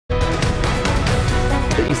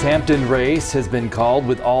Easthampton race has been called,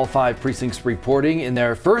 with all 5 precincts reporting in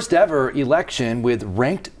their first ever election with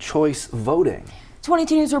ranked choice voting.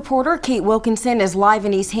 22 News reporter Kate Wilkinson is live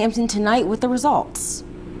in Easthampton tonight with the results.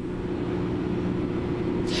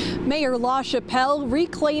 Mayor LaChapelle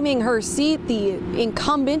reclaiming her seat, the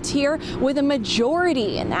incumbent here, with a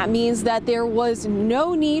majority, and that means that there was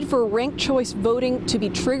no need for ranked choice voting to be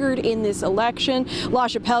triggered in this election.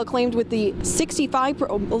 LaChapelle claimed with the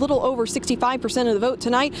a little over 65% of the vote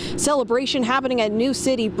tonight. Celebration happening at New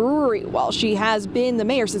City Brewery. While she has been the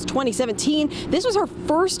mayor since 2017, this was her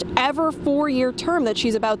first ever 4-year term that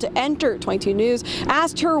she's about to enter. 22 News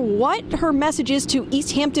asked her what her message is to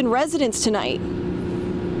Easthampton residents tonight.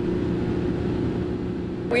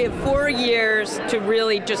 We have 4 years to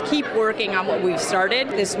really just keep working on what we've started.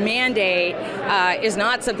 This mandate is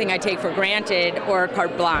not something I take for granted or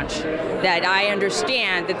carte blanche, that I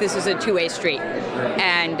understand that this is a two-way street,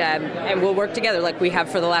 and we'll work together like we have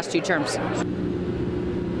for the last 2 terms.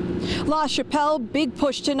 LaChapelle, big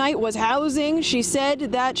push tonight was housing. She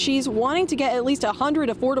said that she's wanting to get at least 100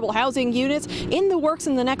 affordable housing units in the works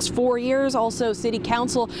in the next 4 years. Also, City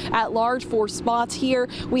Council at large for spots here.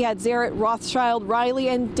 We had Zaret, Rothschild, Riley,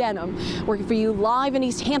 and Denham. Working for you live in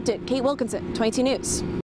Easthampton, Kate Wilkinson, 22 News.